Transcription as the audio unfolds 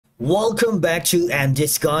Welcome back to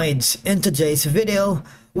Andy's Guides. In today's video,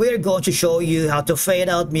 we're going to show you how to fade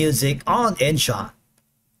out music on Inshot.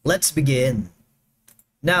 Let's begin.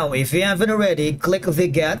 Now, if you haven't already, click the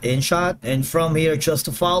Get Inshot, and from here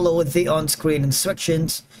just follow the on-screen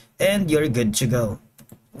instructions and you're good to go.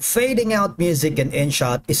 Fading out music in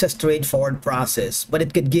Inshot is a straightforward process, but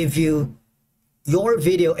it could give your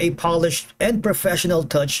video a polished and professional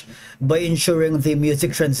touch by ensuring the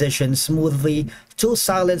music transitions smoothly to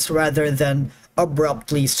silence rather than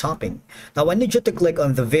abruptly stopping. Now I need you to click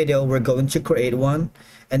on the video. We're going to create one,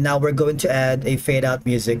 and now we're going to add a fade out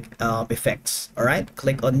music effects. All right,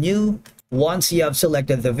 click on new. Once you have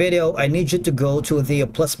selected the video, I need you to go to the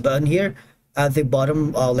plus button here at the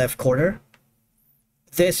bottom left corner.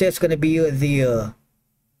 This is going to be the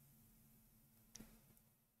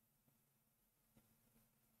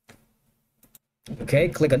okay,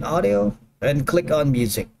 click on audio and click on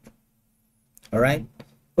music. All right,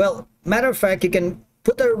 well, matter of fact, you can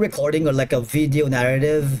put a recording or like a video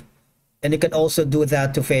narrative, and you can also do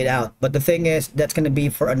that to fade out, but the thing is that's going to be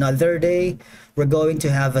for another day. We're going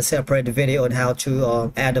to have a separate video on how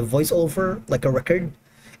to add a voiceover like a record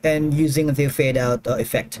and using the fade out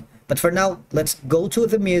effect. But for now, let's go to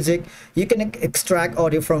the music. You can extract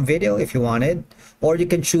audio from video if you wanted, or you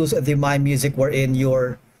can choose the My Music, wherein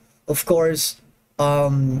your, of course,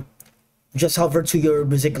 just hover to your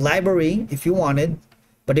music library if you wanted,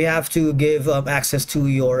 but you have to give access to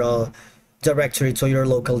your directory to your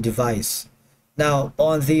local device. Now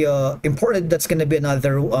on the imported, that's going to be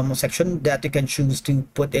another section that you can choose to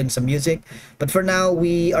put in some music, but for now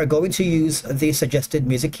we are going to use the suggested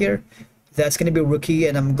music here. That's going to be Rookie,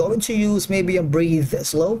 and I'm going to use maybe a Breathe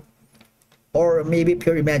Slow or maybe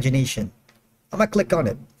Pure Imagination. I'm gonna click on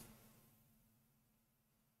it.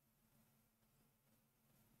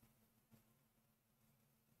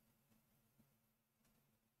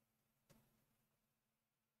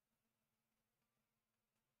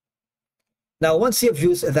 Now, once you've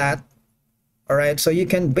used that, all right, so you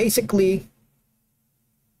can basically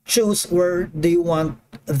choose where do you want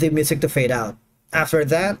the music to fade out. After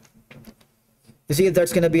that, you see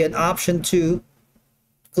there's going to be an option to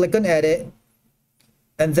click on edit,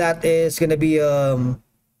 and that is going to be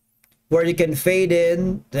where you can fade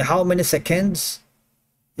in the how many seconds.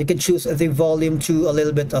 You can choose the volume to a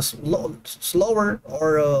little bit slower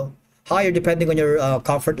or higher depending on your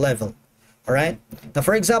comfort level. All right, now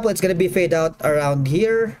for example, it's going to be fade out around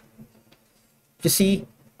here. You see,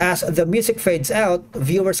 as the music fades out,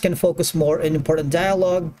 viewers can focus more on important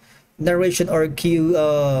dialogue, narration, or cue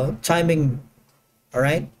timing. All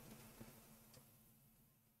right,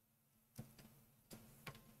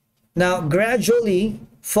 now gradually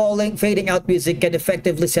fading out music can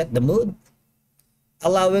effectively set the mood,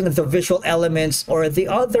 allowing the visual elements or the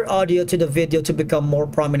other audio to the video to become more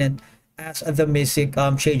prominent as the music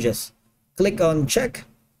changes. Click on check.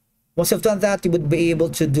 Once you've done that, you would be able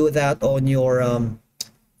to do that on your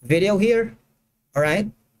video here. All right,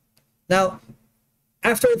 now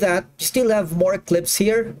after that, you still have more clips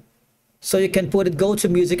here, so you can go to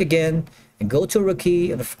music again and go to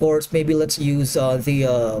Rookie, and of course maybe let's use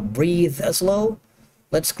the Breathe Slow.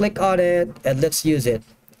 Let's click on it and let's use it.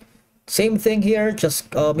 Same thing here,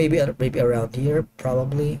 just maybe around here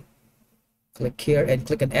probably. Click here and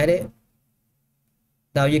click on edit.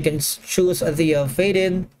 Now you can choose the fade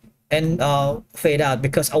in and fade out,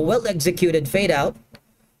 because a well-executed fade out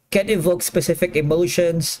can evoke specific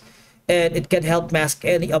emotions, and it can help mask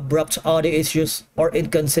any abrupt audio issues or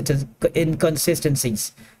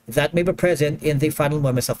inconsistencies that may be present in the final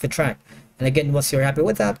moments of the track. And again, once you're happy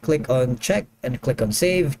with that, click on check and click on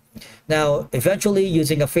save. Now eventually,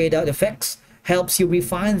 using a fade out effects helps you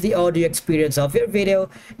refine the audio experience of your video,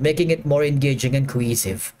 making it more engaging and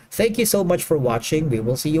cohesive. Thank you so much for watching. We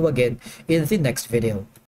will see you again in the next video.